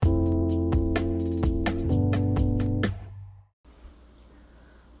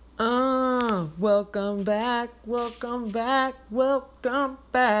Welcome back. Y'all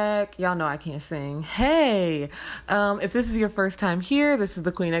know I can't sing. Hey, if this is your first time here, this is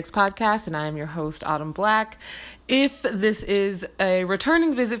the Queen X podcast, and I am your host, Autumn Black. If this is a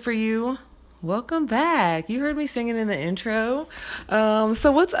returning visit for you, welcome back. You heard me singing in the intro.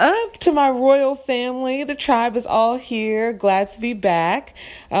 So what's up to my royal family? The tribe is all here. Glad to be back.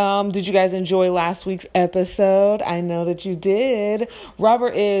 Did you guys enjoy last week's episode? I know that you did.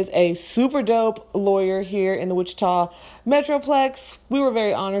 Robert is a super dope lawyer here in the Wichita Metroplex. We were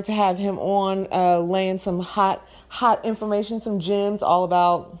very honored to have him on, laying some hot information, some gems all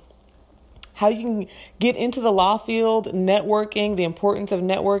about how you can get into the law field, networking, the importance of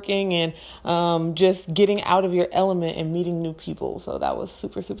networking, and just getting out of your element and meeting new people. So that was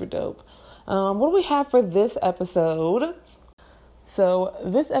super, super dope. What do we have for this episode? So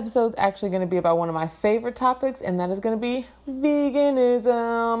this episode is actually going to be about one of my favorite topics, and that is going to be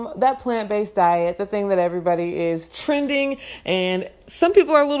veganism, that plant-based diet, the thing that everybody is trending, and some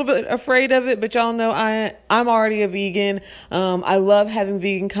people are a little bit afraid of it, but y'all know I'm already a vegan. I love having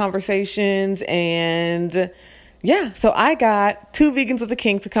vegan conversations, and yeah, so I got two vegans with a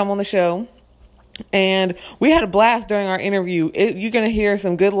kink to come on the show. And we had a blast during our interview. You're going to hear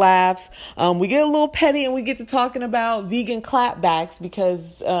some good laughs. We get a little petty and we get to talking about vegan clapbacks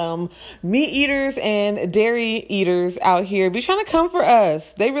because meat eaters and dairy eaters out here be trying to come for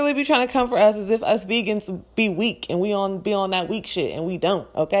us. They really be trying to come for us as if us vegans be weak and we be on that weak shit, and we don't,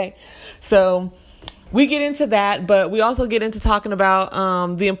 okay? So we get into that, but we also get into talking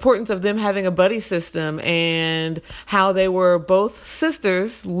about the importance of them having a buddy system and how they were both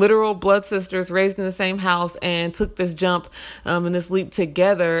sisters, literal blood sisters, raised in the same house and took this jump and this leap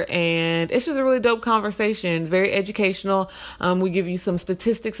together. And it's just a really dope conversation. It's very educational. We give you some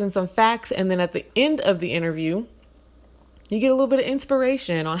statistics and some facts. And then at the end of the interview, you get a little bit of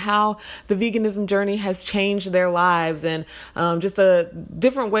inspiration on how the veganism journey has changed their lives and just the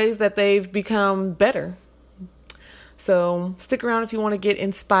different ways that they've become better. So stick around if you want to get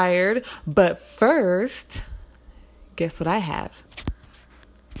inspired. But first, guess what I have?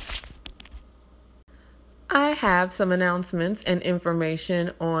 I have some announcements and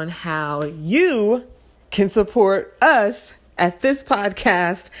information on how you can support us at this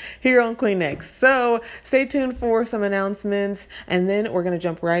podcast here on Queen X. So stay tuned for some announcements, and then we're going to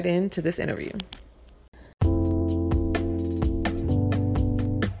jump right into this interview.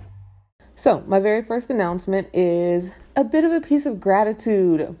 So my very first announcement is a bit of a piece of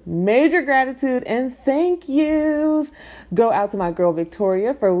gratitude, major gratitude and thank yous go out to my girl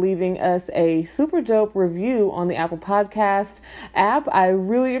Victoria for leaving us a super dope review on the Apple Podcast app. I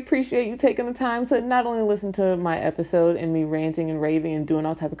really appreciate you taking the time to not only listen to my episode and me ranting and raving and doing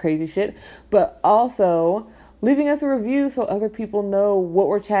all type of crazy shit, but also leaving us a review so other people know what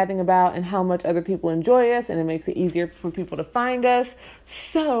we're chatting about and how much other people enjoy us, and it makes it easier for people to find us.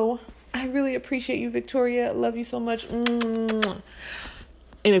 So I really appreciate you, Victoria. Love you so much. And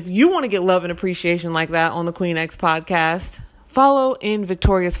if you want to get love and appreciation like that on the Queen X podcast, follow in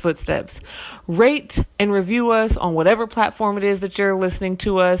Victoria's footsteps. Rate and review us on whatever platform it is that you're listening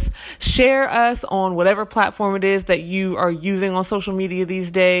to us. Share us on whatever platform it is that you are using on social media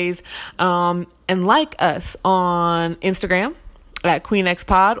these days. And like us on Instagram at Queen X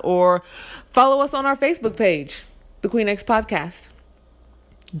Pod, or follow us on our Facebook page, the Queen X Podcast.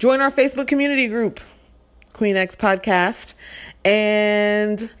 Join our Facebook community group, Queen X Podcast,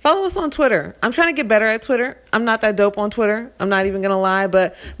 and follow us on Twitter. I'm trying to get better at Twitter. I'm not that dope on Twitter. I'm not even going to lie,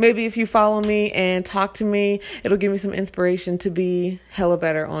 but maybe if you follow me and talk to me, it'll give me some inspiration to be hella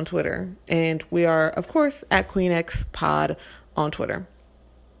better on Twitter. And we are, of course, at Queen X Pod on Twitter.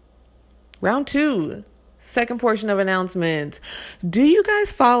 Round 2. Second portion of announcements. Do you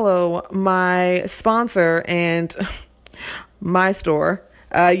guys follow my sponsor and my store,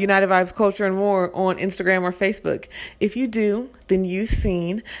 United Vibes Culture and More, on Instagram or Facebook? If you do, then you've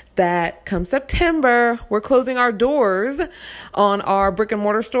seen that come September, we're closing our doors on our brick and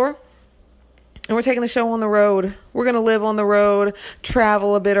mortar store. And we're taking the show on the road. We're going to live on the road,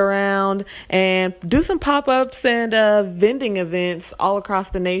 travel a bit around, and do some pop-ups and vending events all across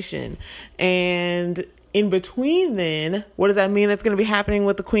the nation. And in between then, what does that mean that's going to be happening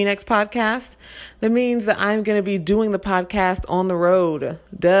with the Queen X podcast? That means that I'm going to be doing the podcast on the road.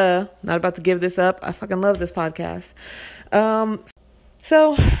 Duh. Not about to give this up. I fucking love this podcast.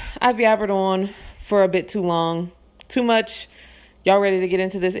 So I've yabbered on for a bit too long. Too much. Y'all ready to get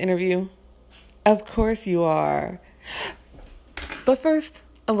into this interview? Of course you are. But first,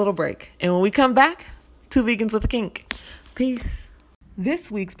 a little break. And when we come back, two vegans with a kink. Peace.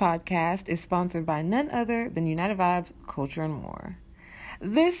 This week's podcast is sponsored by none other than United Vibes Culture and More.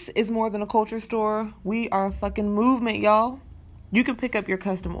 This is more than a culture store. We are a fucking movement, y'all. You can pick up your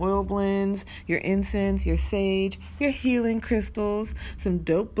custom oil blends, your incense, your sage, your healing crystals, some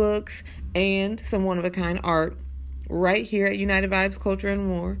dope books, and some one-of-a-kind art right here at United Vibes Culture and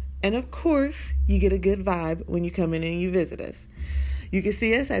More. And of course, you get a good vibe when you come in and you visit us. You can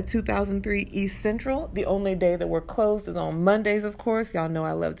see us at 2003 East Central. The only day that we're closed is on Mondays, of course. Y'all know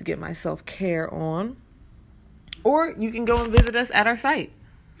I love to get my self-care on. Or you can go and visit us at our site,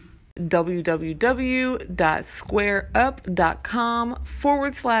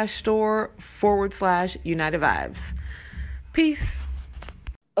 www.squareup.com/store/United Vibes. Peace.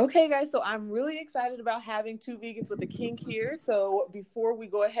 Okay, guys, so I'm really excited about having Two Vegans with a Kink here. So before we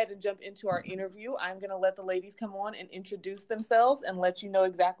go ahead and jump into our interview, I'm going to let the ladies come on and introduce themselves and let you know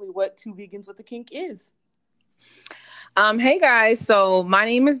exactly what Two Vegans with a Kink is. Hey guys, so my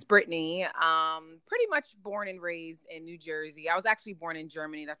name is Brittany. Pretty much born and raised in New Jersey. I was actually born in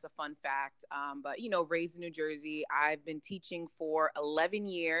Germany. That's a fun fact. But raised in New Jersey. I've been teaching for 11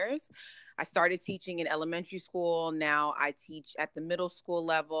 years. I started teaching in elementary school. Now I teach at the middle school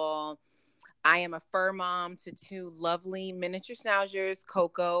level. I am a fur mom to two lovely miniature schnauzers,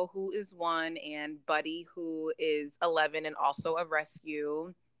 Coco, who is 1, and Buddy, who is 11 and also a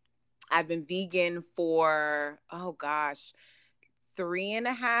rescue. I've been vegan for,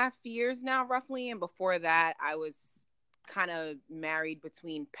 3.5 years now, roughly. And before that, I was kind of married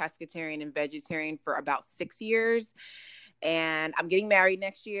between pescatarian and vegetarian for about 6 years. And I'm getting married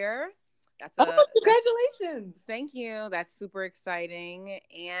next year. Congratulations. Thank you. That's super exciting.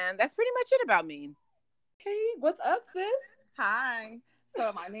 And that's pretty much it about me. Hey, what's up, sis? Hi.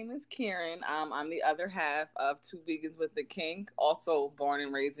 So my name is Karen. I'm the other half of Two Vegans with the Kink, also born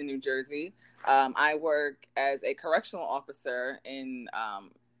and raised in New Jersey. I work as a correctional officer in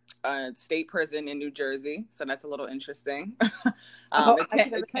a state prison in New Jersey, so that's a little interesting.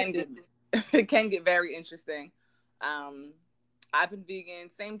 It can get very interesting. I've been vegan,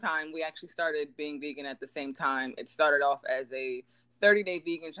 same time. We actually started being vegan at the same time. It started off as a 30-day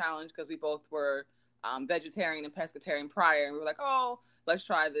vegan challenge because we both were vegetarian and pescatarian prior. And we were like, oh, let's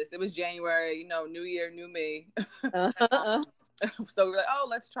try this. It was January, new year, new me. So we were like, oh,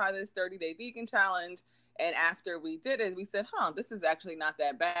 let's try this 30-day vegan challenge. And after we did it, we said, this is actually not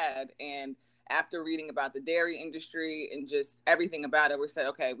that bad. And after reading about the dairy industry and just everything about it, we said,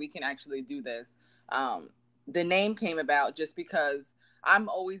 okay, we can actually do this. The name came about just because I'm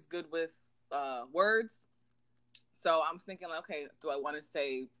always good with words. So I'm thinking, like, okay, do I want to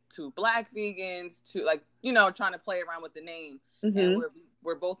say Two Black Vegans, trying to play around with the name. Mm-hmm. And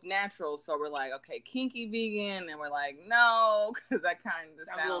we're both natural, so we're like, okay, kinky vegan, and we're like, no, because that kind of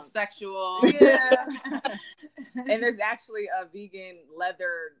sounds a little sexual. Yeah. And there's actually a vegan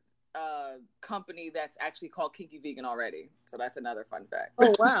leather company that's actually called Kinky Vegan already, so that's another fun fact.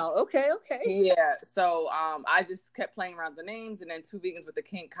 Oh wow. Okay. Yeah, so I just kept playing around the names, and then Two Vegans with the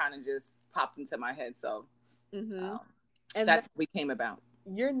Kink kind of just popped into my head, so and that's what we came about.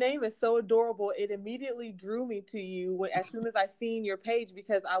 Your name is so adorable. It immediately drew me to you as soon as I seen your page,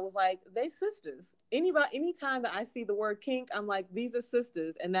 because I was like, they sisters. Anytime that I see the word kink, I'm like, these are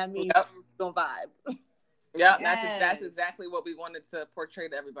sisters, and that means we're gonna vibe. Yeah, yes. That's exactly what we wanted to portray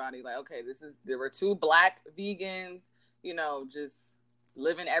to everybody. Like, okay, there were two Black vegans, just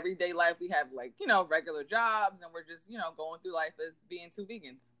living everyday life. We have regular jobs, and we're just, going through life as being two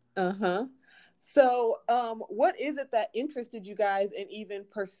vegans. Uh-huh. So, what is it that interested you guys in even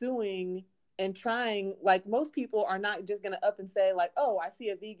pursuing and trying? Like, most people are not just going to up and say like, oh, I see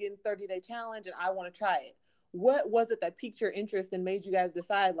a vegan 30-day challenge and I want to try it. What was it that piqued your interest and made you guys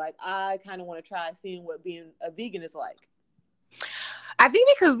decide, like, I kind of want to try seeing what being a vegan is like? I think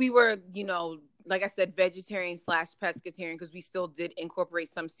because we were, like I said, vegetarian / pescatarian, because we still did incorporate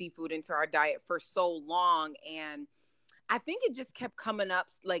some seafood into our diet for so long. And I think it just kept coming up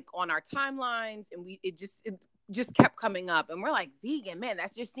like on our timelines, and it just kept coming up, and we're like, vegan, man,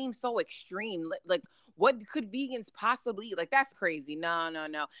 that just seems so extreme. Like, what could vegans possibly eat? Like, that's crazy. No.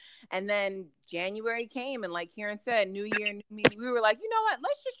 And then January came, and like Karen said, new year, new me. We were like, you know what?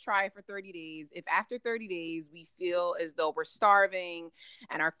 Let's just try it for 30 days. If after 30 days we feel as though we're starving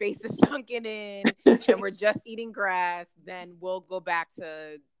and our face is sunken in and we're just eating grass, then we'll go back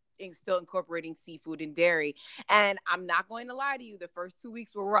to still incorporating seafood and dairy. And I'm not going to lie to you, the first 2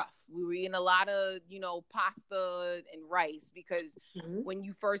 weeks were rough. We were eating a lot of, pasta and rice, because when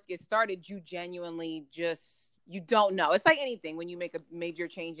you first get started, you genuinely you don't know. It's like anything. When you make a major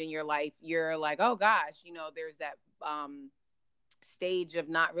change in your life, you're like, oh gosh, there's that stage of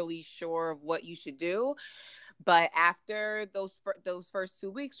not really sure of what you should do. But after those first 2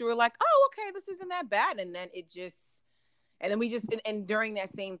 weeks, we were like, oh, okay, this isn't that bad. And then it And then we just, and during that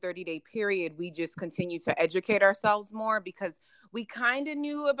same 30-day period, we just continue to educate ourselves more, because we kind of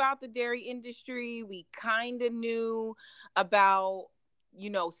knew about the dairy industry. We kind of knew about,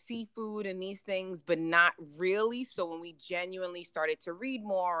 seafood and these things, but not really. So when we genuinely started to read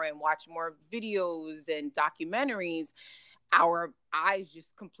more and watch more videos and documentaries, our eyes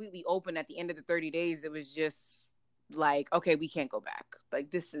just completely opened at the end of the 30 days. It was just like, okay, we can't go back.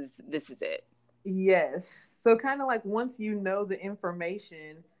 Like, this is it. Yes. So kind of like once you know the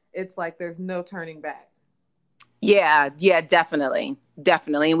information, it's like there's no turning back. Yeah, definitely.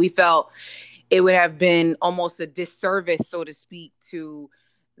 And we felt it would have been almost a disservice, so to speak, to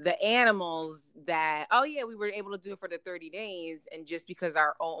the animals that, oh yeah, we were able to do it for the 30 days. And just because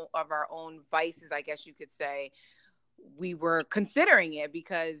our own vices, I guess you could say, we were considering it,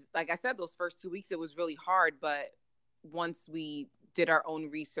 because like I said, those first 2 weeks, it was really hard. But once we did our own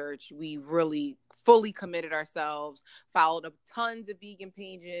research, we really fully committed ourselves, followed up tons of vegan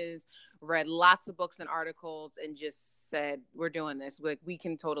pages, read lots of books and articles, and just said, we're doing this. We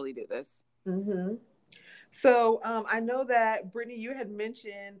can totally do this. Mm-hmm. So I know that Brittany, you had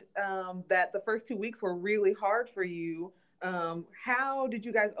mentioned that the first 2 weeks were really hard for you. How did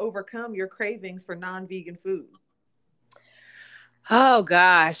you guys overcome your cravings for non-vegan food? Oh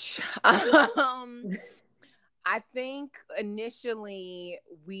gosh. I think initially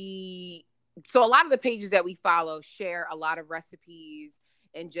so a lot of the pages that we follow share a lot of recipes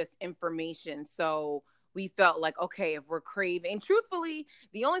and just information. So we felt like, okay, if we're craving, and truthfully,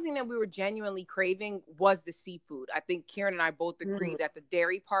 the only thing that we were genuinely craving was the seafood. I think Kieran and I both agree that the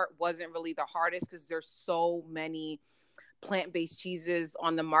dairy part wasn't really the hardest, because there's so many plant-based cheeses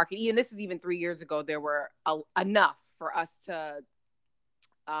on the market. And this is even 3 years ago, there were enough for us to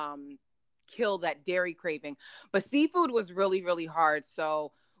kill that dairy craving. But seafood was really, really hard.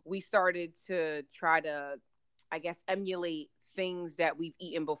 So we started to try to, I guess, emulate things that we've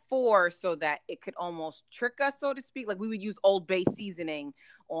eaten before, so that it could almost trick us, so to speak. Like, we would use Old Bay seasoning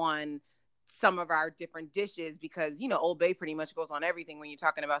on some of our different dishes, because Old Bay pretty much goes on everything when you're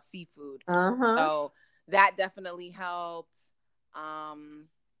talking about seafood. So that definitely helped.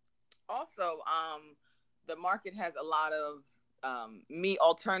 Also, the market has a lot of meat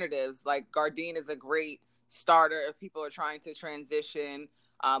alternatives. Like, Gardein is a great starter if people are trying to transition.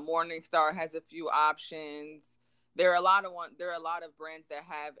 Morningstar has a few options. There are a lot of brands that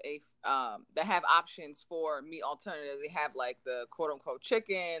have options for meat alternatives. They have like the quote unquote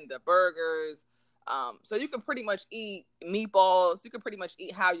chicken, the burgers. So you can pretty much eat meatballs. You can pretty much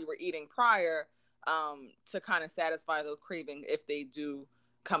eat how you were eating prior, to kind of satisfy those cravings if they do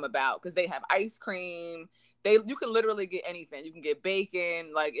come about, because they have ice cream. You can literally get anything. You can get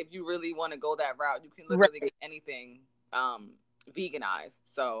bacon. Like, if you really want to go that route, you can literally get anything veganized.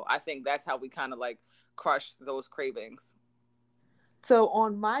 So I think that's how we kind of like crush those cravings. So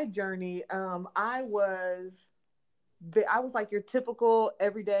on my journey, I was like your typical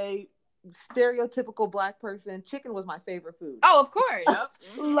everyday stereotypical Black person. Chicken was my favorite food. Oh, of course. Yep.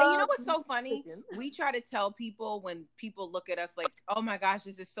 And you know what's so funny? Chicken. We try to tell people, when people look at us like, oh my gosh,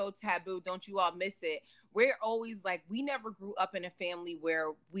 this is so taboo, don't you all miss it? We're always like, we never grew up in a family where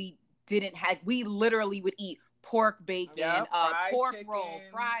we literally would eat pork bacon, pork chicken, roll,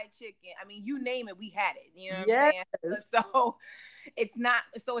 fried chicken. I mean, you name it, we had it. You know what I'm saying? So it's not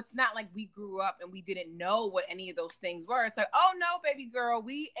like we grew up and we didn't know what any of those things were. It's like, oh no, baby girl,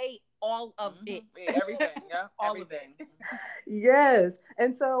 we ate all of it. Everything. Yeah. All everything. of it. Yes.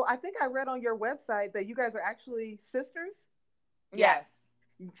 And so I think I read on your website that you guys are actually sisters. Yes.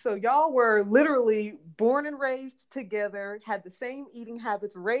 So y'all were literally born and raised together, had the same eating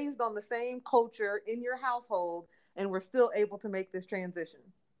habits, raised on the same culture in your household, and were still able to make this transition.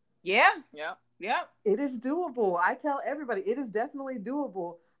 Yeah. It is doable. I tell everybody, it is definitely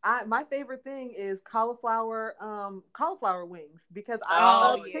doable. My favorite thing is cauliflower wings, because I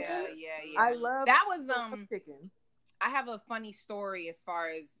love chicken. I love that was chicken. I have a funny story as far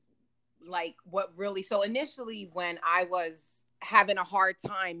as like what really. So initially, when I was having a hard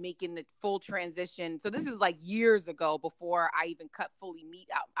time making the full transition, so this is like years ago, before I even cut fully meat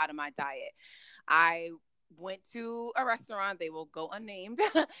out of my diet, I went to a restaurant, they will go unnamed,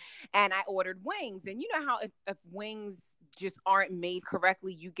 and I ordered wings. And you know how if wings just aren't made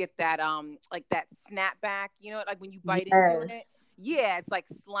correctly, you get that like that snapback, like when you bite into it. Yeah, it's like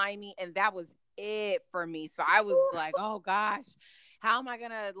slimy, and that was it for me. So I was like, oh gosh, how am I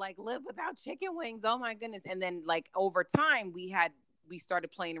gonna like live without chicken wings? Oh my goodness. And then like over time we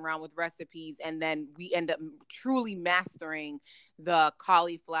started playing around with recipes, and then we end up truly mastering the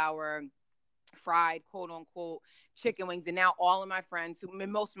cauliflower fried quote unquote chicken wings. And now all of my friends,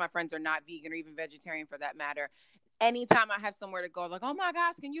 most of my friends are not vegan or even vegetarian for that matter, anytime I have somewhere to go, like, oh my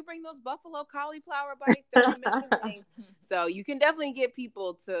gosh, can you bring those buffalo cauliflower bites? They're amazing. So you can definitely get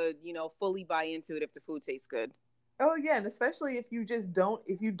people to, fully buy into it if the food tastes good. Oh yeah, and especially if you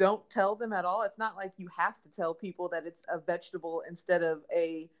don't tell them at all. It's not like you have to tell people that it's a vegetable instead of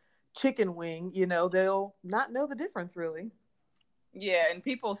a chicken wing. They'll not know the difference really. Yeah, and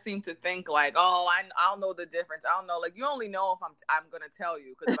people seem to think like, oh, I'll know the difference. I don't know. Like, you only know if I'm gonna tell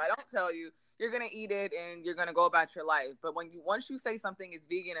you, because if I don't tell you, you're gonna eat it and you're gonna go about your life. But once you say something is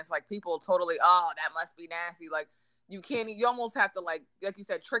vegan, it's like people totally, oh, that must be nasty. Like, you almost have to like you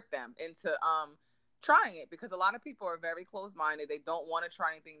said, trick them into trying it, because a lot of people are very closed-minded. They don't want to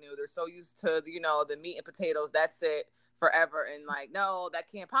try anything new. They're so used to the meat and potatoes. That's it forever, and like, no,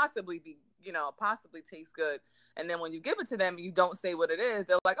 that can't possibly be possibly taste good. And then when you give it to them, you don't say what it is.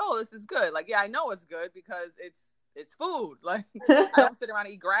 They're like, oh, this is good. Like, yeah, I know it's good because it's food. Like, I don't sit around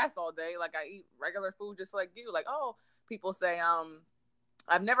and eat grass all day. Like, I eat regular food just like you. Like, oh, people say,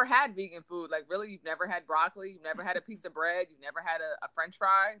 I've never had vegan food. Like, really? You've never had broccoli? You've never had a piece of bread? You've never had a French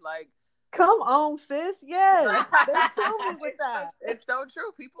fry? Like, come on, sis. Yes. They kill me with that. It's so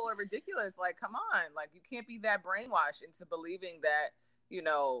true. People are ridiculous. Like, come on. Like, you can't be that brainwashed into believing that,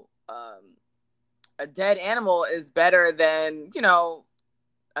 a dead animal is better than,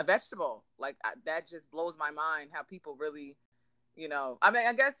 a vegetable. Like, that just blows my mind how people really, I mean,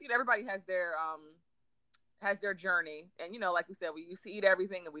 I guess, everybody has their journey. And, like we said, we used to eat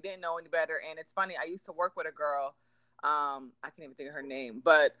everything and we didn't know any better. And it's funny, I used to work with a girl, I can't even think of her name,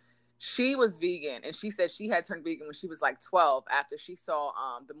 but she was vegan, and she said she had turned vegan when she was like 12 after she saw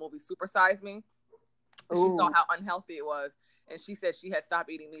the movie Super Size Me. She saw how unhealthy it was, and she said she had stopped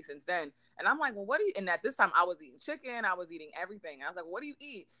eating meat since then. And I'm like, well, what do you? And at this time, I was eating chicken, I was eating everything. And I was like, what do you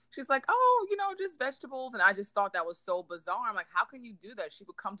eat? She's like, oh, just vegetables. And I just thought that was so bizarre. I'm like, how can you do that? She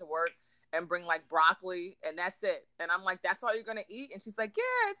would come to work and bring like broccoli, and that's it. And I'm like, that's all you're gonna eat? And she's like,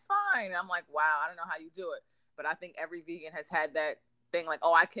 yeah, it's fine. And I'm like, wow, I don't know how you do it, but I think every vegan has had that thing, like,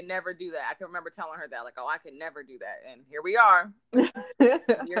 oh, I can never do that. I can remember telling her that, like, oh, I can never do that. And here we are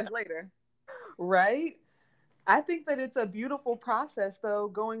years later. Right. I think that it's a beautiful process, though,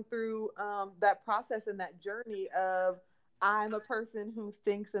 going through that process and that journey of, I'm a person who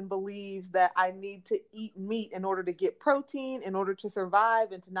thinks and believes that I need to eat meat in order to get protein, in order to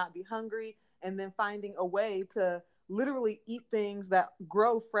survive and to not be hungry, and then finding a way to literally eat things that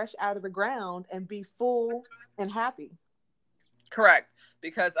grow fresh out of the ground and be full and happy. Correct.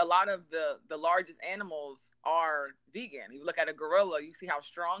 Because a lot of the largest animals are vegan. You look at a gorilla, you see how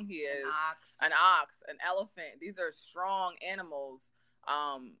strong he is. An ox, an elephant. These are strong animals.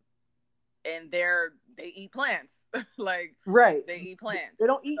 And they eat plants. Like, right. They eat plants. They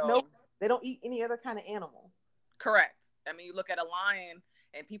don't eat they don't eat any other kind of animal. Correct. I mean, you look at a lion,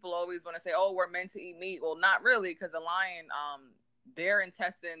 and people always want to say, oh, we're meant to eat meat. Well, not really, because a lion, their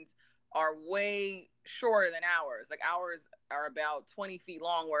intestines are way shorter than ours. Like, ours are about 20 feet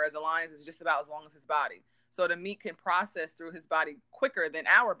long, whereas a lion's is just about as long as his body. So the meat can process through his body quicker than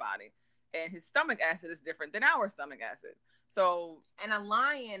our body. And his stomach acid is different than our stomach acid. So, and a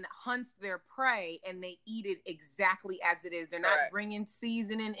lion hunts their prey and they eat it exactly as it is. They're not bringing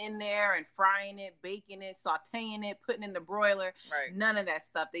seasoning in there and frying it, baking it, sauteing it, putting in the broiler. Right. None of that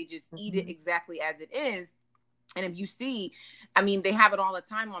stuff. They just eat it exactly as it is. And if you see, I mean, they have it all the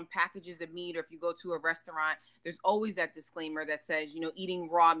time on packages of meat, or if you go to a restaurant, there's always that disclaimer that says, eating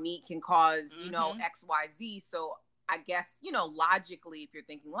raw meat can cause, X, Y, Z. So I guess, logically, if you're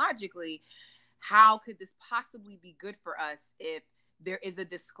thinking logically, how could this possibly be good for us if there is a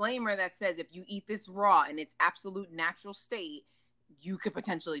disclaimer that says if you eat this raw in its absolute natural state, you could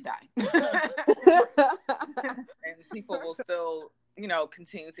potentially die? And people will still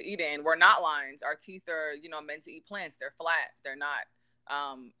continue to eat it. And we're not lions. Our teeth are, meant to eat plants. They're flat. They're not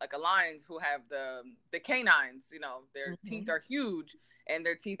like a lions who have the canines, their teeth are huge, and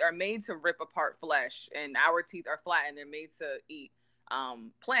their teeth are made to rip apart flesh. And our teeth are flat, and they're made to eat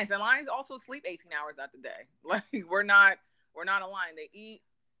plants. And lions also sleep 18 hours out the day. Like, we're not a lion. They eat,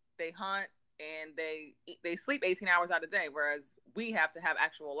 they hunt, and they sleep 18 hours out a day, whereas we have to have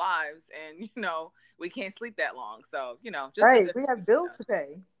actual lives, and we can't sleep that long. So just right, we have bills to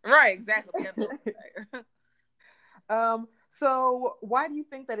pay. Right, exactly. We have bills to pay. So why do you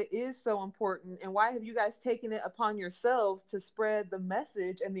think that it is so important, and why have you guys taken it upon yourselves to spread the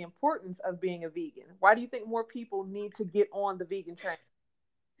message and the importance of being a vegan? Why do you think more people need to get on the vegan train?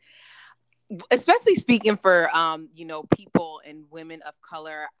 Especially speaking for, people and women of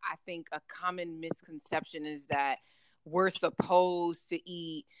color, I think a common misconception is that we're supposed to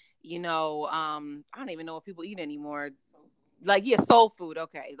eat, I don't even know what people eat anymore. like, yeah, soul food.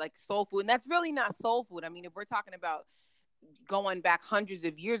 Okay. Like soul food. And that's really not soul food. I mean, if we're talking about going back hundreds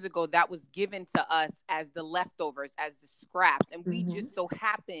of years ago, that was given to us as the leftovers, as the scraps. And we just so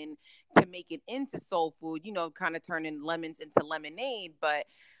happen to make it into soul food, you know, kind of turning lemons into lemonade. But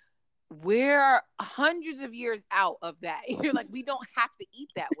we're hundreds of years out of that. You're like, we don't have to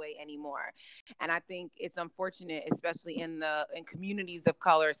eat that way anymore. And I think it's unfortunate, especially in communities of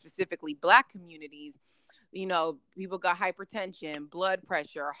color, specifically Black communities. You know, people got hypertension, blood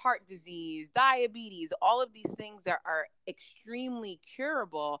pressure, heart disease, diabetes, all of these things that are extremely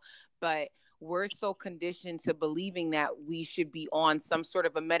curable, but we're so conditioned to believing that we should be on some sort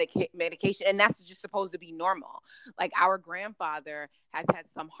of a medication, and that's just supposed to be normal. Like our grandfather has had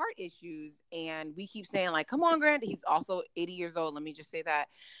some heart issues, and we keep saying like, come on, granddad. He's also 80 years old. Let me just say that.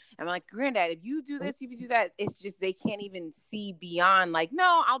 I'm like, granddad, if you do this, if you do that, it's just, they can't even see beyond like,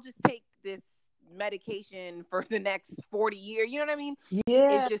 no, I'll just take this medication for the next 40 years. You know what I mean?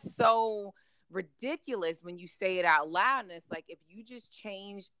 Yeah. It's just so ridiculous when you say it out loud. And it's like, if you just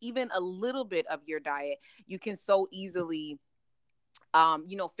change even a little bit of your diet, you can so easily,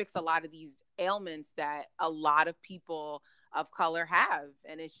 you know, fix a lot of these ailments that a lot of people of color have.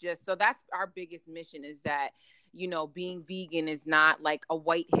 And it's just, so that's our biggest mission, is that, you know, being vegan is not like a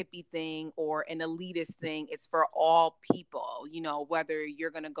white hippie thing or an elitist thing. It's for all people, you know, whether you're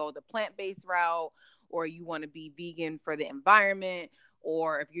going to go the plant-based route or you want to be vegan for the environment,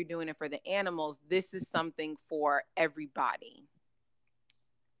 or if you're doing it for the animals, this is something for everybody.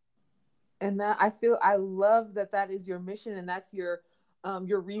 And that I love that is your mission, and that's your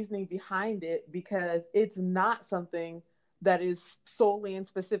reasoning behind it, because it's not something that is solely and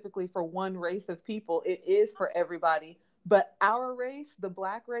specifically for one race of people. It is for everybody. But our race, the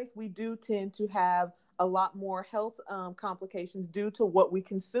Black race, we do tend to have a lot more health complications due to what we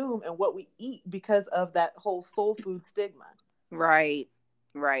consume and what we eat, because of that whole soul food stigma. Right.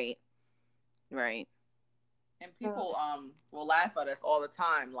 And people will laugh at us all the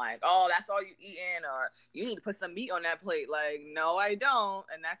time, like, oh, that's all you eating, or you need to put some meat on that plate. Like, no, I don't.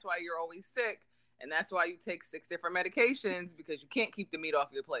 And that's why you're always sick. And that's why you take 6 different medications, because you can't keep the meat off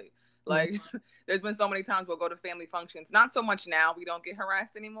your plate. Like, there's been so many times we'll go to family functions. Not so much now. We don't get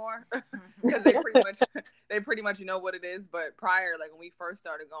harassed anymore because they pretty much know what it is. But prior, like when we first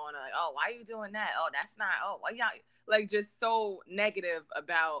started going, like, oh, why are you doing that? Oh, that's not. Oh, why y'all, like, just so negative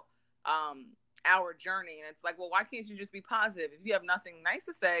about our journey. And it's like, well, why can't you just be positive? If you have nothing nice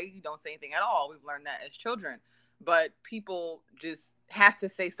to say, you don't say anything at all. We've learned that as children. But people just have to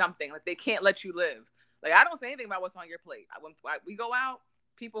say something. Like, they can't let you live. Like, I don't say anything about what's on your plate. When we go out,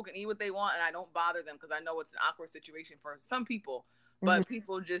 people can eat what they want, and I don't bother them, because I know it's an awkward situation for some people. But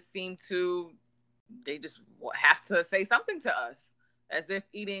people just seem to, they just have to say something to us, as if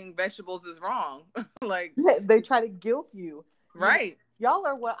eating vegetables is wrong. Like, they try to guilt you. Right. Y'all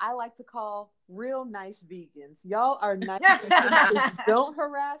are what I like to call real nice vegans. Y'all are nice. Don't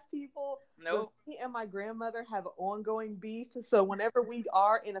harass people. Nope. Me and my grandmother have ongoing beef. So whenever we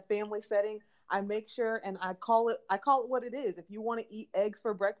are in a family setting, I make sure, and I call it what it is. If you want to eat eggs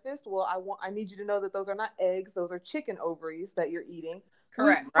for breakfast, well, I need you to know that those are not eggs. Those are chicken ovaries that you're eating.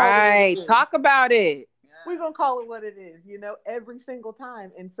 Correct. Right. Talk about it. We're going to call it what it is, every single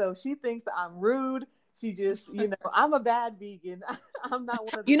time. And so she thinks that I'm rude. She just, I'm a bad vegan. I'm not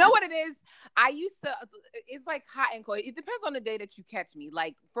one of the. You know what it is? I used to, it's like hot and cold. It depends on the day that you catch me.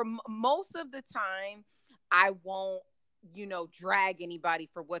 Like, for most of the time, I won't, drag anybody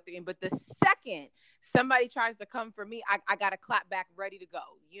for what they're in. But the second somebody tries to come for me, I got to clap back, ready to go.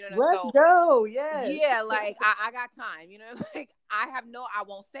 Let's go. Yes. Yeah. Like, I got time, like I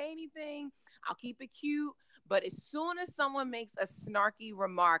won't say anything. I'll keep it cute. But as soon as someone makes a snarky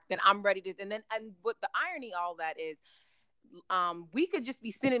remark, then I'm ready to, and what the irony all that is, we could just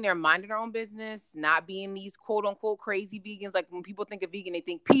be sitting there minding our own business, not being these quote unquote crazy vegans. Like, when people think of vegan, they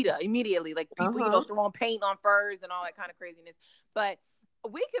think PETA immediately, like people, throwing paint on furs and all that kind of craziness. But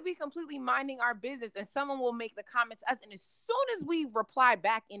we could be completely minding our business, and someone will make the comment to us. And as soon as we reply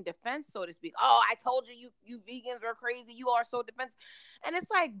back in defense, so to speak, oh, I told you vegans are crazy. You are so defensive. And it's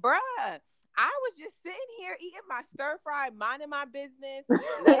like, bruh, I was just sitting here eating my stir fry, minding my business,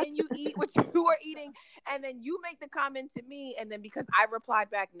 letting you eat what you were eating, and then you make the comment to me, and then because I replied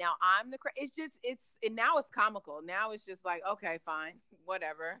back, now I'm the now it's comical. Now it's just like, okay, fine,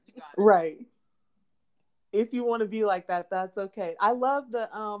 whatever. Right. If you want to be like that, that's okay. I love the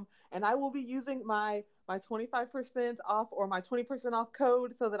and I will be using my 25% off or my 20% off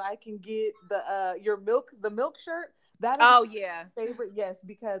code so that I can get the milk shirt. That is my favorite. Yes,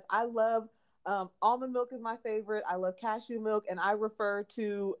 because I love almond milk is my favorite. I love cashew milk, and I refer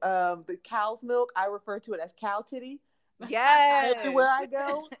to the cow's milk. I refer to it as cow titty. Yes. Everywhere I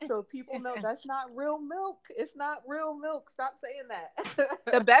go, so people know that's not real milk. It's not real milk. Stop saying that.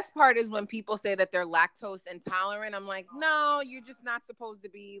 The best part is when people say that they're lactose intolerant. I'm like, no, you're just not supposed to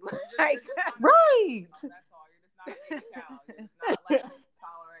be like right. That's all. You're just not a baby cow. You're just not lactose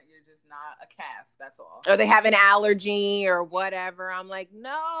intolerant. You're just not a calf. That's all. Or they have an allergy or whatever. I'm like,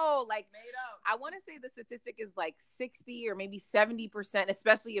 no, like Made up. I want to say the statistic is like 60 or maybe 70%,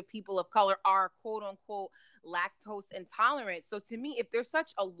 especially if people of color are quote unquote lactose intolerant. So to me, if there's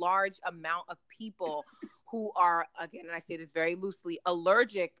such a large amount of people who are, again, and I say this very loosely,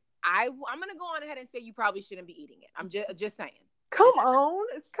 allergic, I'm going to go on ahead and say you probably shouldn't be eating it. I'm just saying. Come on.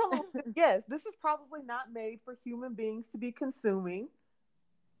 Yes, this is probably not made for human beings to be consuming.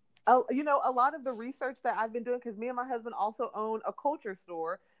 You know, a lot of the research that I've been doing, because me and my husband also own a culture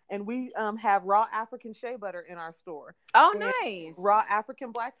store, and we have raw African shea butter in our store. Oh, and nice. Raw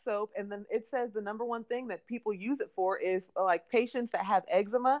African black soap. And then it says the number one thing that people use it for is like patients that have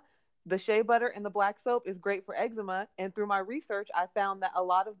eczema. The shea butter and the black soap is great for eczema. And through my research, I found that a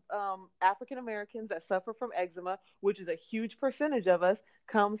lot of African Americans that suffer from eczema, which is a huge percentage of us,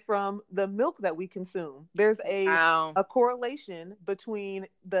 comes from the milk that we consume. There's a correlation between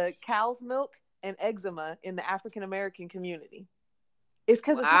the cow's milk and eczema in the African American community. It's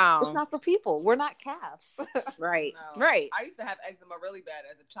because it's not for people. We're not calves. Right. No. Right. I used to have eczema really bad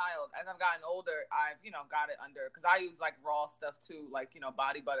as a child. As I've gotten older, I've, got it under, because I use like raw stuff too, like,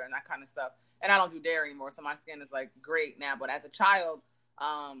 body butter and that kind of stuff. And I don't do dairy anymore. So my skin is like great now. But as a child,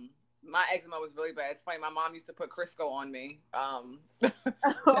 my eczema was really bad. It's funny. My mom used to put Crisco on me to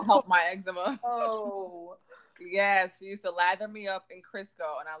help my eczema. Oh. Yes, she used to lather me up in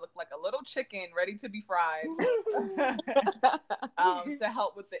Crisco, and I looked like a little chicken ready to be fried to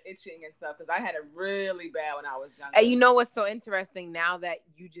help with the itching and stuff, because I had it really bad when I was younger. And you know what's so interesting, now that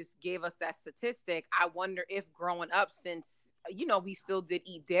you just gave us that statistic, I wonder if growing up, since, we still did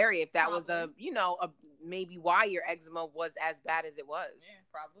eat dairy, if that probably was maybe why your eczema was as bad as it was. Yeah,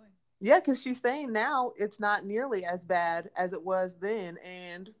 probably. Yeah, because she's saying now it's not nearly as bad as it was then,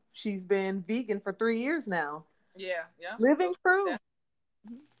 and she's been vegan for 3 years now. Yeah. Living proof.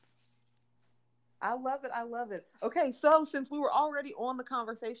 I love it. Okay, so since we were already on the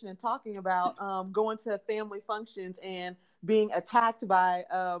conversation and talking about going to family functions and being attacked by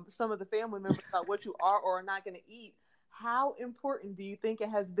some of the family members about what you are or are not going to eat, how important do you think it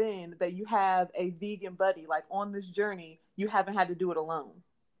has been that you have a vegan buddy? Like on this journey, you haven't had to do it alone.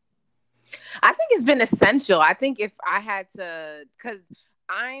 I think it's been essential. I think if I had to, because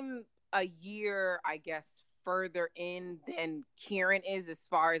I'm a year, I guess, further in than Kieran is as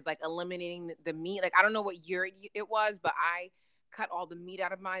far as like eliminating the meat. Like, I don't know what year it was, but I cut all the meat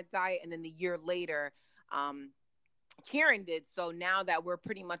out of my diet. And then the year later, Kieran did. So now that we're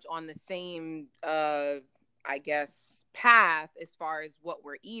pretty much on the same, I guess, path as far as what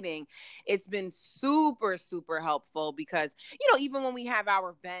we're eating, it's been super, super helpful because, even when we have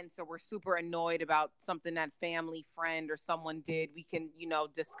our events or we're super annoyed about something that family, friend, or someone did, we can,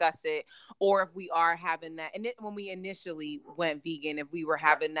 discuss it. Or if we are having that, and when we initially went vegan, if we were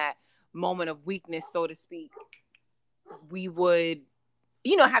having that moment of weakness, so to speak, we would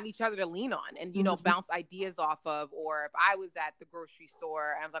have each other to lean on and, bounce ideas off of. Or if I was at the grocery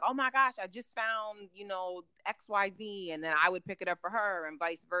store and I was like, oh my gosh, I just found, XYZ, and then I would pick it up for her and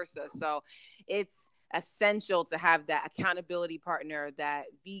vice versa. So it's essential to have that accountability partner, that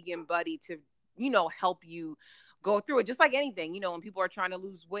vegan buddy to, help you go through it. Just like anything, when people are trying to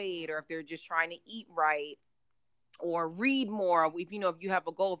lose weight or if they're just trying to eat right or read more, if you have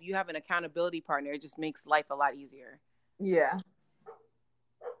a goal, if you have an accountability partner, it just makes life a lot easier. Yeah.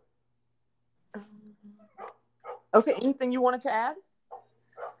 Okay, anything you wanted to add?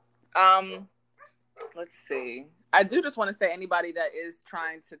 Let's see. I do just want to say anybody that is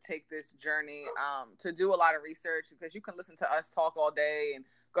trying to take this journey, to do a lot of research, because you can listen to us talk all day and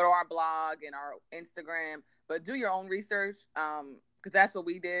go to our blog and our Instagram, but do your own research. Because that's what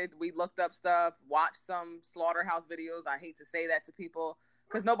we did. We looked up stuff, watched some slaughterhouse videos. I hate to say that to people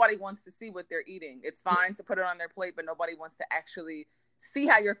because nobody wants to see what they're eating. It's fine to put it on their plate, but nobody wants to actually see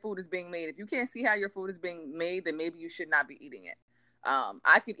how your food is being made. If you can't see how your food is being made, then maybe you should not be eating it.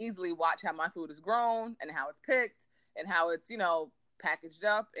 I could easily watch how my food is grown and how it's picked and how it's, packaged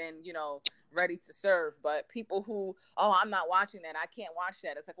up and, ready to serve. But people who, I'm not watching that, I can't watch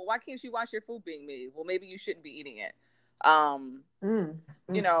that. It's like, well, why can't you watch your food being made? Well, maybe you shouldn't be eating it.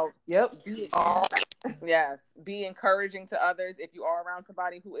 Yep. Yes. Be encouraging to others. If you are around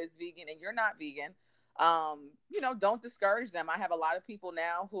somebody who is vegan and you're not vegan, don't discourage them. I have a lot of people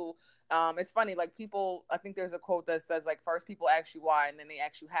now who, it's funny, like people, I think there's a quote that says like, first people ask you why, and then they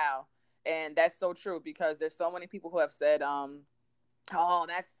ask you how. And that's so true, because there's so many people who have said, oh,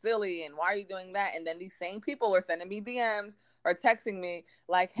 that's silly, and why are you doing that? And then these same people are sending me DMs or texting me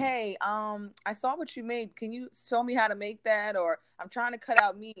like, hey, I saw what you made. Can you show me how to make that? Or I'm trying to cut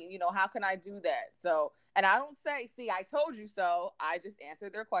out meat. How can I do that? So, and I don't say, see, I told you so. I just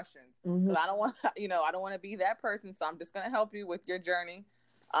answered their questions, because I don't want to, I don't want to be that person. So I'm just going to help you with your journey.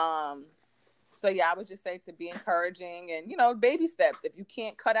 So yeah, I would just say to be encouraging and, baby steps. If you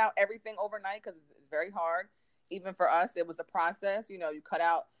can't cut out everything overnight, because it's very hard. Even for us, it was a process. You cut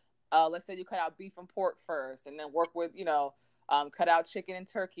out, let's say you cut out beef and pork first, and then work with, cut out chicken and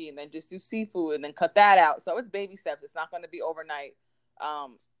turkey, and then just do seafood, and then cut that out. So it's baby steps. It's not going to be overnight.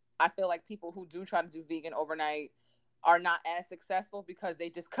 I feel like people who do try to do vegan overnight are not as successful, because they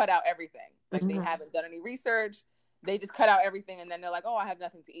just cut out everything. Like they haven't done any research. They just cut out everything, and then they're like, oh, I have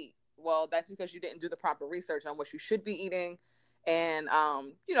nothing to eat. Well, that's because you didn't do the proper research on what you should be eating, and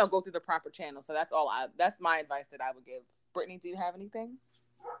go through the proper channel. So that's my advice that I would give. Brittany, do you have anything?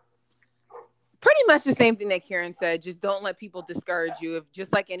 Pretty much the same thing that Karen said. Just don't let people discourage you. If,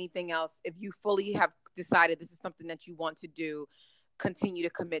 just like anything else, if you fully have decided this is something that you want to do, continue to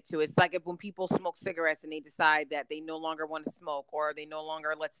commit to it. It's like when people smoke cigarettes and they decide that they no longer want to smoke, or they no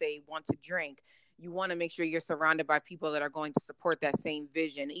longer, let's say, want to drink. You want to make sure you're surrounded by people that are going to support that same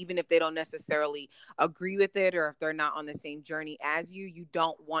vision, even if they don't necessarily agree with it, or if they're not on the same journey as you. You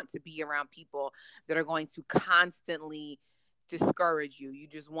don't want to be around people that are going to constantly discourage you. You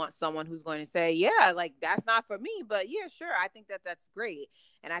just want someone who's going to say, yeah, like, that's not for me, but yeah, sure, I think that that's great.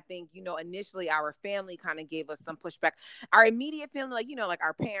 And I think, initially our family kind of gave us some pushback. Our immediate family, like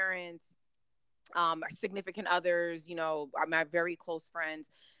our parents, our significant others, my very close friends,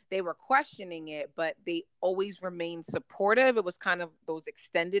 they were questioning it, but they always remained supportive. It was kind of those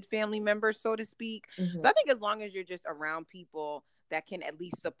extended family members, so to speak. So I think as long as you're just around people that can at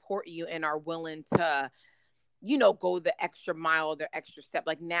least support you and are willing to, go the extra mile, the extra step.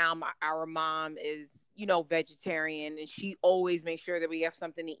 Like now our mom is, vegetarian, and she always makes sure that we have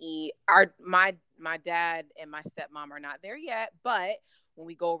something to eat. My dad and my stepmom are not there yet, but when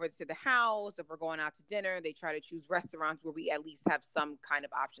we go over to the house, if we're going out to dinner, they try to choose restaurants where we at least have some kind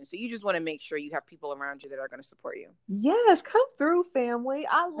of option. So you just want to make sure you have people around you that are going to support you. Yes, come through, family.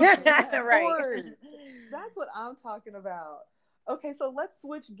 I love that. Right. That's what I'm talking about. Okay, so let's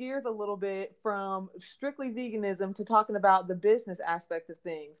switch gears a little bit from strictly veganism to talking about the business aspect of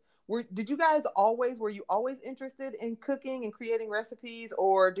things. Were you always interested in cooking and creating recipes,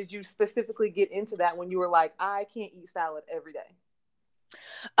 or did you specifically get into that when you were like, I can't eat salad every day?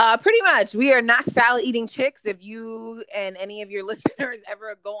 Pretty much. We are not salad eating chicks. If you and any of your listeners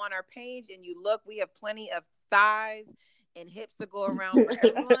ever go on our page and you look, we have plenty of thighs and hips to go around for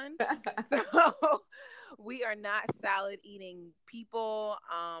everyone. So we are not salad eating people.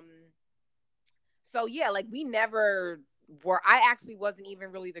 So yeah, like we never were. I actually wasn't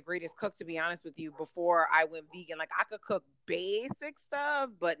even really the greatest cook, to be honest with you, before I went vegan. Like I could cook basic stuff,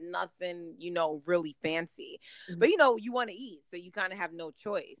 but nothing, really fancy. But you want to eat, so you kind of have no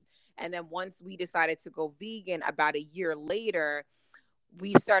choice. And then once we decided to go vegan about a year later,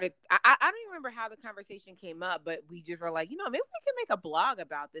 we started, I don't even remember how the conversation came up, but we just were like, maybe we could make a blog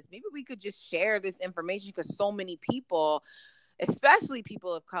about this. Maybe we could just share this information, because so many people, especially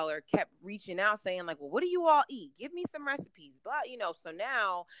people of color, kept reaching out saying like, well, what do you all eat? Give me some recipes. But, so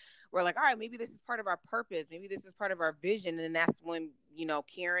now we're like, all right, maybe this is part of our purpose. Maybe this is part of our vision. And that's when,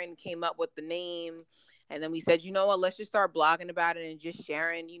 Karen came up with the name. And then we said, you know what, let's just start blogging about it and just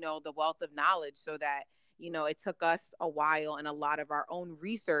sharing, the wealth of knowledge, so that, it took us a while and a lot of our own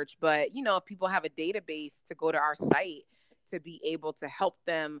research. But, if people have a database to go to our site to be able to help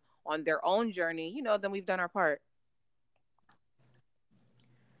them on their own journey, then we've done our part.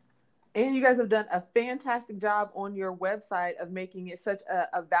 And you guys have done a fantastic job on your website of making it such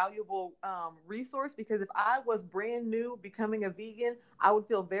a valuable resource, because if I was brand new becoming a vegan, I would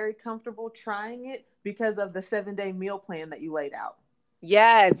feel very comfortable trying it because of the 7-day meal plan that you laid out.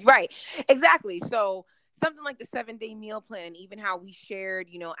 Yes, right. Exactly. So something like the 7-day meal plan, and even how we shared,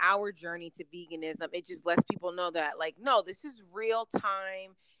 our journey to veganism, it just lets people know that, like, no, this is real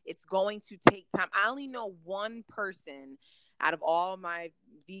time. It's going to take time. I only know one person out of all my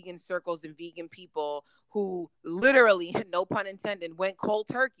vegan circles and vegan people who literally, no pun intended, went cold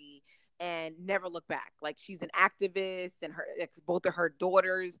turkey and never looked back. Like, she's an activist, and both of her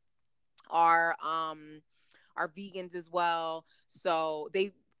daughters are vegans as well. So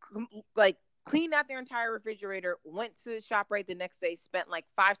they like cleaned out their entire refrigerator, went to the shop right the next day, spent like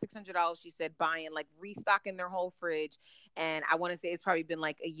 $500-$600, she said, buying, like, restocking their whole fridge. And I want to say it's probably been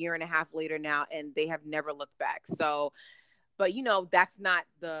like a year and a half later now, and they have never looked back. So, But, you know, that's not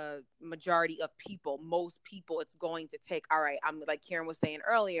the majority of people. Most people, it's going to take, all right, I'm like Karen was saying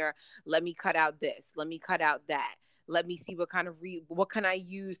earlier, let me cut out this. Let me cut out that. Let me see what kind of what can I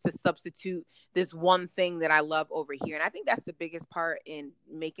use to substitute this one thing that I love over here. And I think that's the biggest part in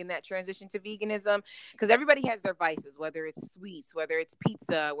making that transition to veganism, because everybody has their vices, whether it's sweets, whether it's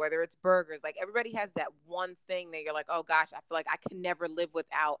pizza, whether it's burgers. Like, everybody has that one thing that you're like, oh gosh, I feel like I can never live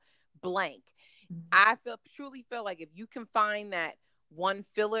without blank. I truly feel like if you can find that one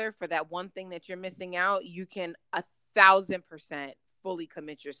filler for that one thing that you're missing out, you can 1,000% fully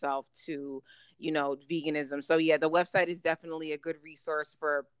commit yourself to, you know, veganism. So yeah, the website is definitely a good resource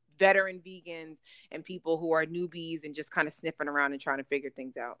for veteran vegans and people who are newbies and just kind of sniffing around and trying to figure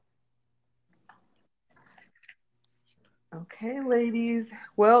things out. Okay, ladies.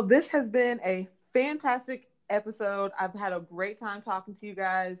 Well, this has been a fantastic episode. I've had a great time talking to you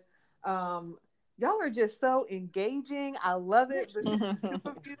guys. Y'all are just so engaging. I love it. Oh,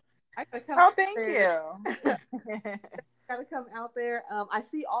 thank you. Gotta come out there. I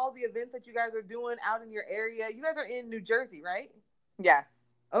see all the events that you guys are doing out in your area. You guys are in New Jersey, right? Yes.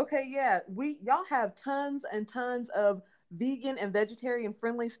 Okay, yeah. Y'all have tons and tons of vegan and vegetarian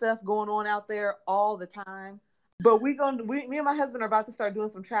friendly stuff going on out there all the time. But me and my husband are about to start doing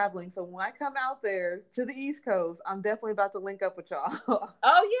some traveling. So when I come out there to the East Coast, I'm definitely about to link up with y'all.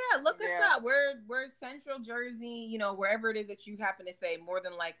 Oh yeah, look us up. We're Central Jersey, you know, wherever it is that you happen to say. More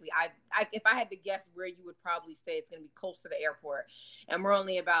than likely, I if I had to guess where you would probably stay, it's gonna be close to the airport, and we're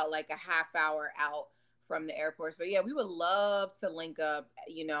only about like a half hour out from the airport. So yeah, we would love to link up,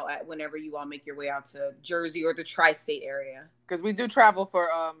 you know, at whenever you all make your way out to Jersey or the tri-state area. Because we do travel for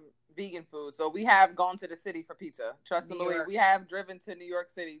vegan food. So we have gone to the city for pizza. Trust and believe, we have driven to New York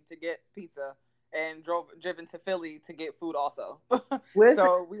City to get pizza and driven to Philly to get food also.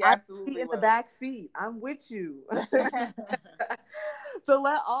 So we absolutely in the back seat. I'm with you. So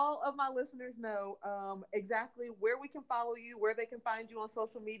let all of my listeners know exactly where we can follow you, where they can find you on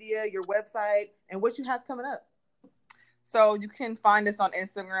social media, your website, and what you have coming up. So you can find us on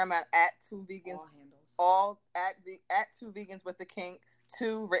Instagram at two vegans, all at 2 vegans with the kink,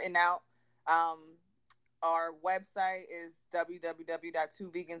 2 written out. Our website is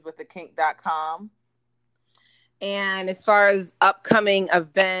www.2veganswiththekink.com. And as far as upcoming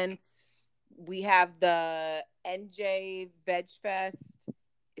events, we have the NJ Veg Fest.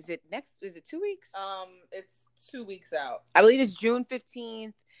 Is it 2 weeks? It's 2 weeks out. I believe it's June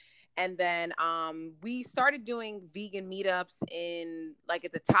 15th. And then we started doing vegan meetups in like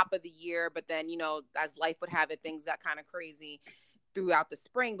at the top of the year, but then, you know, as life would have it, things got kind of crazy throughout the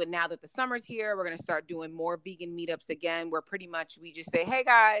spring. But now that the summer's here, we're going to start doing more vegan meetups again, where pretty much we just say, hey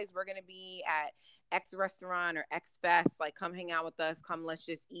guys, we're going to be at X restaurant or X fest, like come hang out with us, come let's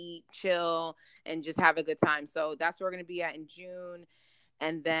just eat, chill, and just have a good time. So that's where we're going to be at in June.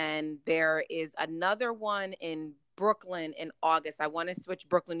 And then there is another one in Brooklyn in August. I want to switch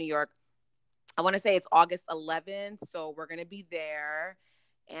Brooklyn, New York. I want to say it's August 11th. So we're going to be there.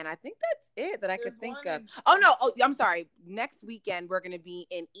 And I think that's it that I could think of. Oh, no. Oh, I'm sorry. Next weekend, we're going to be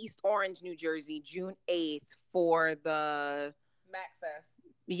in East Orange, New Jersey, June 8th for the MacFest.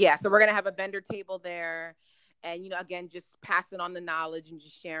 Yeah. So we're going to have a vendor table there. And, you know, again, just passing on the knowledge and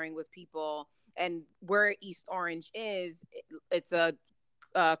just sharing with people. And where East Orange is, it's a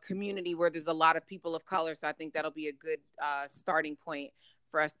community where there's a lot of people of color. So I think that'll be a good starting point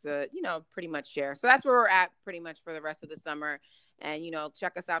for us to, you know, pretty much share. So that's where we're at pretty much for the rest of the summer. And, you know,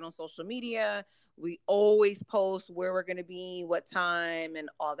 check us out on social media. We always post where we're going to be, what time, and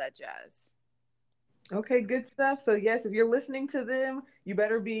all that jazz. Okay, good stuff. So yes, if you're listening to them, you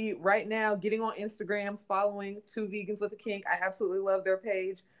better be right now getting on Instagram, following 2 Vegans with a Kink. I absolutely love their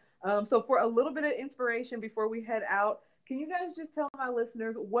page. So for a little bit of inspiration before we head out, can you guys just tell my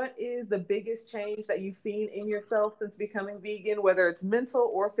listeners what is the biggest change that you've seen in yourself since becoming vegan, whether it's mental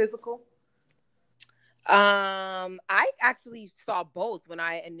or physical? I actually saw both when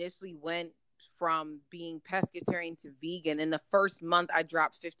I initially went from being pescatarian to vegan. In the first month, I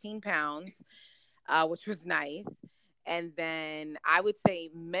dropped 15 pounds, which was nice. And then I would say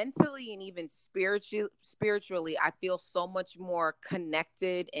mentally and even spiritually, I feel so much more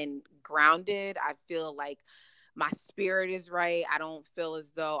connected and grounded. I feel like my spirit is right. I don't feel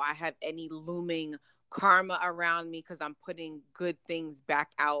as though I have any looming karma around me because I'm putting good things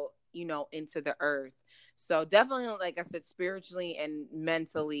back out, you know, into the earth. So definitely, like I said, spiritually and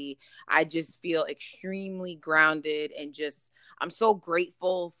mentally, I just feel extremely grounded and just, I'm so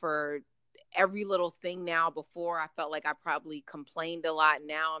grateful for every little thing now. Before I felt like I probably complained a lot.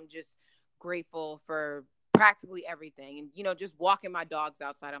 Now I'm just grateful for practically everything. And, you know, just walking my dogs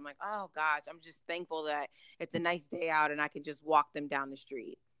outside, I'm like, oh gosh, I'm just thankful that it's a nice day out and I can just walk them down the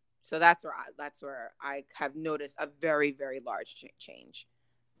street. So that's where I have noticed a very, very large change.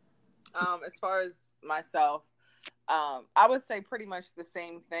 As far as myself, I would say pretty much the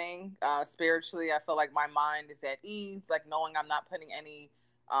same thing. Spiritually, I feel like my mind is at ease, like knowing I'm not putting any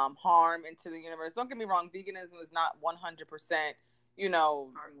harm into the universe. Don't get me wrong, veganism is not 100%, you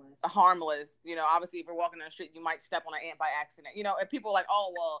know, harmless. You know, obviously, if you're walking down the street, you might step on an ant by accident. You know, and people are like,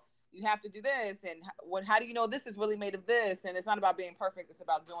 oh, well, you have to do this, and how do you know this is really made of this? And it's not about being perfect. It's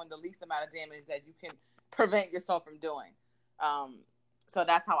about doing the least amount of damage that you can prevent yourself from doing. So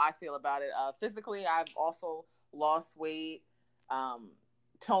that's how I feel about it. Physically, I've also lost weight,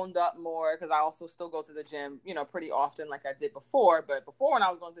 toned up more, because I also still go to the gym, you know, pretty often like I did before. But before, when I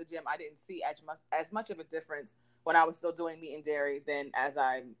was going to the gym, I didn't see as much of a difference when I was still doing meat and dairy than as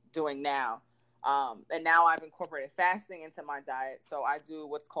I'm doing now. And now I've incorporated fasting into my diet. So I do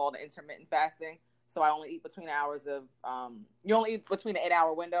what's called intermittent fasting. So I only eat between hours of, you only eat between an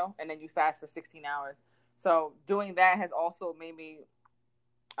 8-hour window, and then you fast for 16 hours. So doing that has also made me,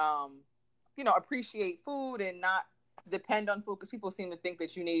 you know, appreciate food and not depend on food, because people seem to think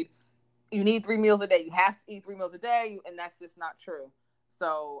that you need 3 meals a day. You have to eat 3 meals a day, and that's just not true.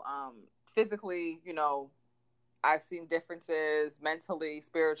 So physically, you know, I've seen differences mentally,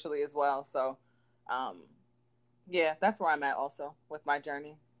 spiritually as well. So yeah, that's where I'm at also with my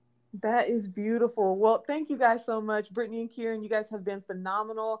journey. That is beautiful. Well, thank you guys so much. Brittany and Kieran, you guys have been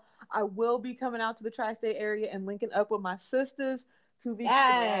phenomenal. I will be coming out to the tri-state area and linking up with my sisters to be.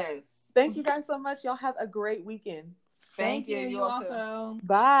 Yes. Thank you guys so much. Y'all have a great weekend. Thank you. You also.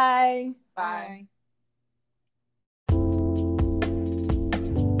 Bye. Bye.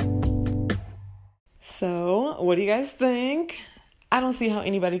 So, what do you guys think? I don't see how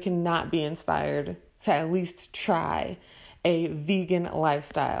anybody can not be inspired to at least try a vegan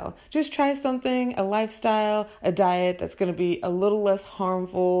lifestyle. Just try something, a lifestyle, a diet that's going to be a little less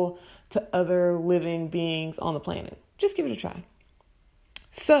harmful to other living beings on the planet. Just give it a try.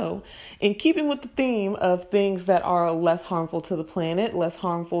 So, in keeping with the theme of things that are less harmful to the planet, less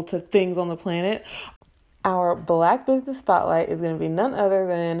harmful to things on the planet, our Black Business Spotlight is going to be none other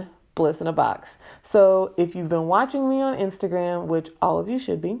than Bliss in a Box. So, if you've been watching me on Instagram, which all of you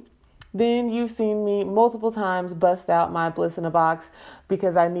should be, then you've seen me multiple times bust out my Bliss in a Box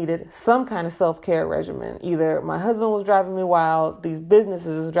because I needed some kind of self-care regimen. Either my husband was driving me wild, these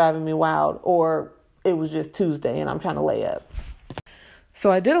businesses was driving me wild, or it was just Tuesday and I'm trying to lay up. So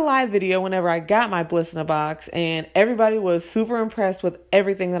I did a live video whenever I got my Bliss in a Box, and everybody was super impressed with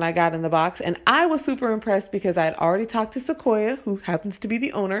everything that I got in the box. And I was super impressed because I had already talked to Sequoia, who happens to be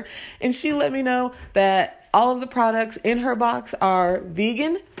the owner, and she let me know that all of the products in her box are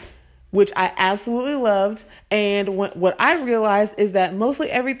vegan, which I absolutely loved. And what I realized is that mostly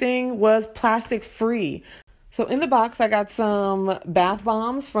everything was plastic free. So in the box, I got some bath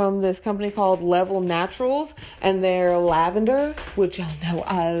bombs from this company called Level Naturals, and they're lavender, which y'all know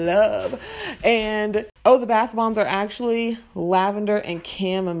I love. And, the bath bombs are actually lavender and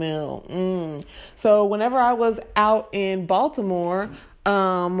chamomile. So whenever I was out in Baltimore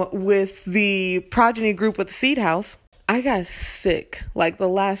with the Progeny group with the Seed House, I got sick. Like the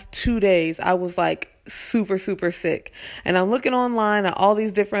last 2 days, I was like super, super sick. And I'm looking online at all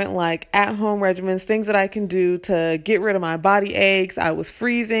these different like at-home regimens, things that I can do to get rid of my body aches. I was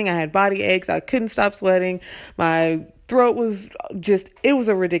freezing. I had body aches. I couldn't stop sweating. My throat was it was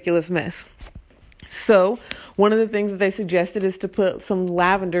a ridiculous mess. So one of the things that they suggested is to put some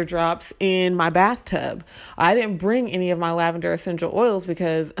lavender drops in my bathtub. I didn't bring any of my lavender essential oils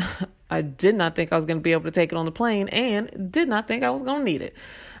because I did not think I was going to be able to take it on the plane and did not think I was going to need it.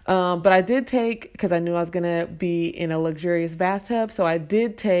 But I did take, because I knew I was going to be in a luxurious bathtub, so I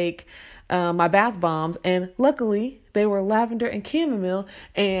did take my bath bombs, and luckily they were lavender and chamomile,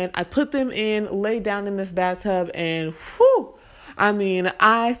 and I put them in, laid down in this bathtub, and whew, I mean,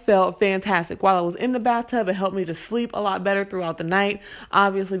 I felt fantastic. While I was in the bathtub, it helped me to sleep a lot better throughout the night,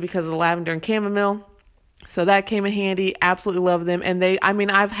 obviously because of the lavender and chamomile. So that came in handy. Absolutely love them. And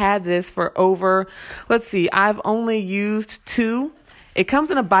I've had this for I've only used 2. It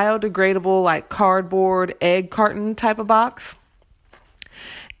comes in a biodegradable, like cardboard egg carton type of box.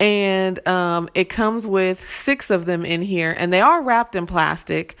 And it comes with 6 of them in here. And they are wrapped in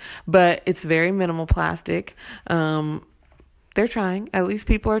plastic, but it's very minimal plastic. They're trying. At least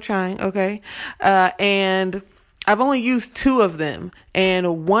people are trying. Okay. And I've only used 2 of them.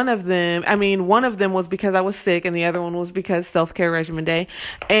 And one of them was because I was sick, and the other one was because self-care regimen day.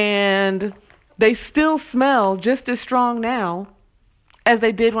 And they still smell just as strong now as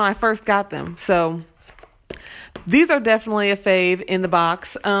they did when I first got them. So these are definitely a fave in the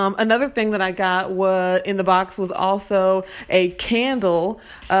box. Another thing that I got in the box was also a candle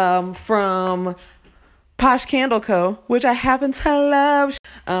from Posh Candle Co., which I happen to love.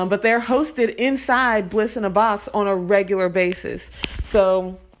 But they're hosted inside Bliss in a Box on a regular basis.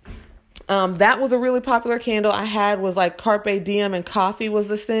 So that was a really popular candle I had, was like Carpe Diem and coffee was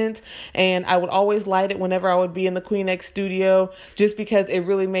the scent. And I would always light it whenever I would be in the Queen X studio, just because it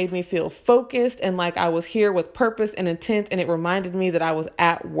really made me feel focused and like I was here with purpose and intent. And it reminded me that I was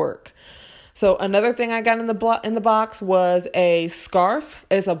at work. So another thing I got in the box was a scarf.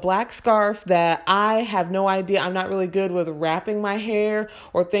 It's a black scarf that I have no idea. I'm not really good with wrapping my hair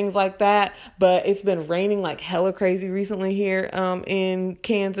or things like that, but it's been raining like hella crazy recently here in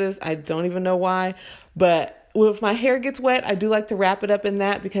Kansas. I don't even know why, but if my hair gets wet, I do like to wrap it up in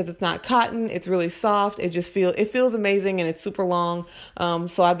that because it's not cotton. It's really soft. It feels amazing and it's super long.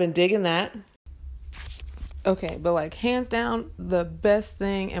 So I've been digging that. Okay, but like hands down, the best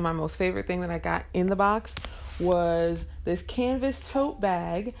thing and my most favorite thing that I got in the box was this canvas tote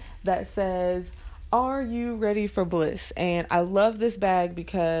bag that says, "Are you ready for bliss?" And I love this bag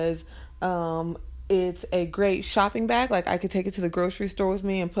because it's a great shopping bag. Like I could take it to the grocery store with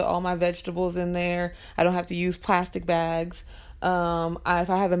me and put all my vegetables in there. I don't have to use plastic bags. If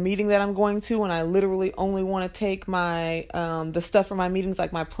I have a meeting that I'm going to and I literally only want to take my the stuff for my meetings,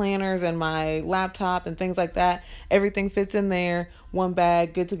 like my planners and my laptop and things like that, everything fits in there. One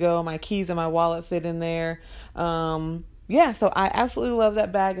bag, good to go. My keys and my wallet fit in there. So I absolutely love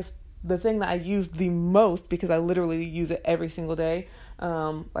that bag. It's the thing that I use the most because I literally use it every single day.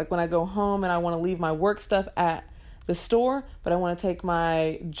 Like when I go home and I want to leave my work stuff at the store, but I want to take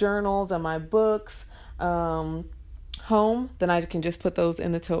my journals and my books home, then I can just put those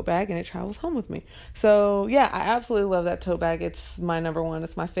in the tote bag and it travels home with me. So yeah, I absolutely love that tote bag. It's my number one.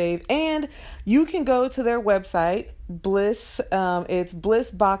 It's my fave. And you can go to their website, Bliss. It's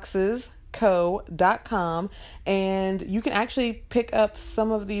blissboxesco.com, and you can actually pick up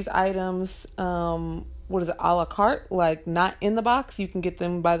some of these items. A la carte, like not in the box. You can get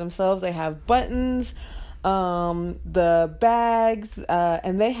them by themselves. They have buttons, the bags,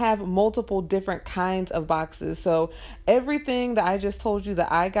 and they have multiple different kinds of boxes. So everything that I just told you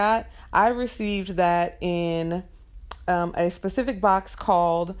that I got, I received that in a specific box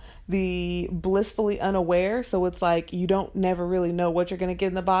called the Blissfully Unaware. So it's like you don't never really know what you're going to get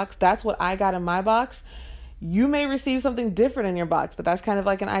in the box. That's what I got in my box. You may receive something different in your box, but that's kind of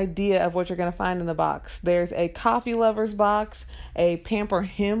like an idea of what you're going to find in the box. There's a coffee lovers box, a pamper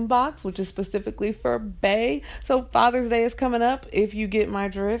him box, which is specifically for bae. So Father's Day is coming up, if you get my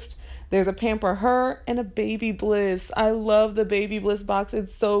drift. There's a pamper her and a baby bliss. I love the baby bliss box.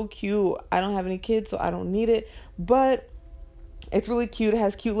 It's so cute. I don't have any kids, so I don't need it, but it's really cute. It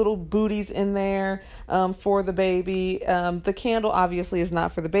has cute little booties in there for the baby. The candle obviously is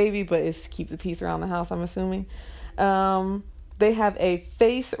not for the baby, but it keeps the peace around the house, I'm assuming. They have a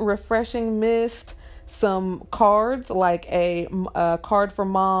face refreshing mist, some cards like a card for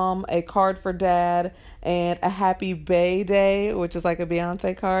mom, a card for dad, and a happy bae day, which is like a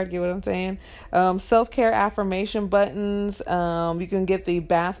Beyonce card. Get what I'm saying? Self-care affirmation buttons. You can get the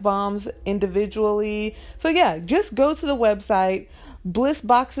bath bombs individually. So yeah, just go to the website,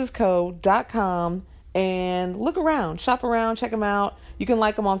 blissboxesco.com, and look around, shop around, check them out. You can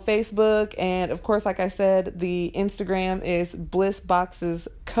like them on Facebook. And of course, like I said, the Instagram is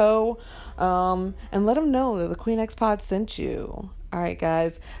blissboxesco. And let them know that the Queen X Pod sent you. All right,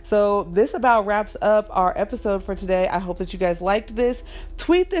 guys. So this about wraps up our episode for today. I hope that you guys liked this.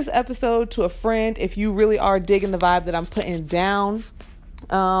 Tweet this episode to a friend if you really are digging the vibe that I'm putting down.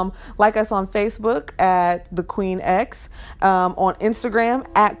 Like us on Facebook at The Queen X, on Instagram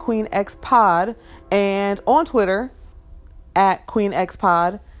at Queen X Pod, and on Twitter at Queen X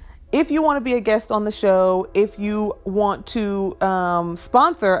Pod. If you want to be a guest on the show, if you want to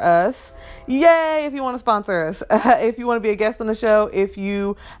sponsor us, yay, if you want to sponsor us, if you want to be a guest on the show, if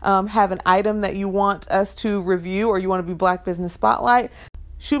you have an item that you want us to review or you want to be Black Business Spotlight,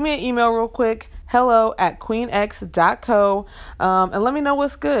 shoot me an email real quick, hello@queenx.co, and let me know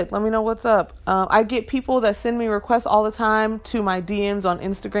what's good. Let me know what's up. I get people that send me requests all the time to my DMs on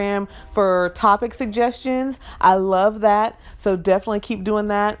Instagram for topic suggestions. I love that. So definitely keep doing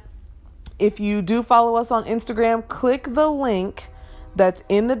that. If you do follow us on Instagram, click the link that's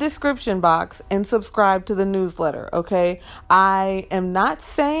in the description box and subscribe to the newsletter, okay? I am not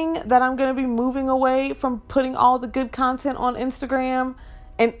saying that I'm going to be moving away from putting all the good content on Instagram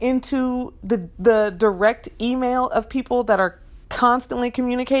and into the direct email of people that are constantly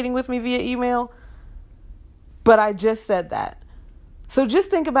communicating with me via email, but I just said that. So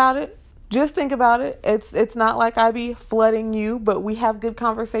just think about it. just think about it. It's not like I be flooding you, but we have good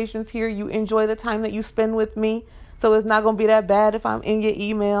conversations here. You enjoy the time that you spend with me. So it's not going to be that bad if I'm in your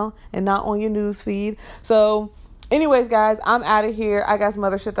email and not on your news feed. So anyways, guys, I'm out of here. I got some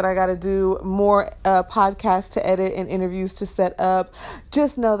other shit that I got to do, more podcasts to edit and interviews to set up.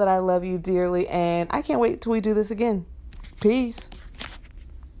 Just know that I love you dearly, and I can't wait till we do this again. Peace.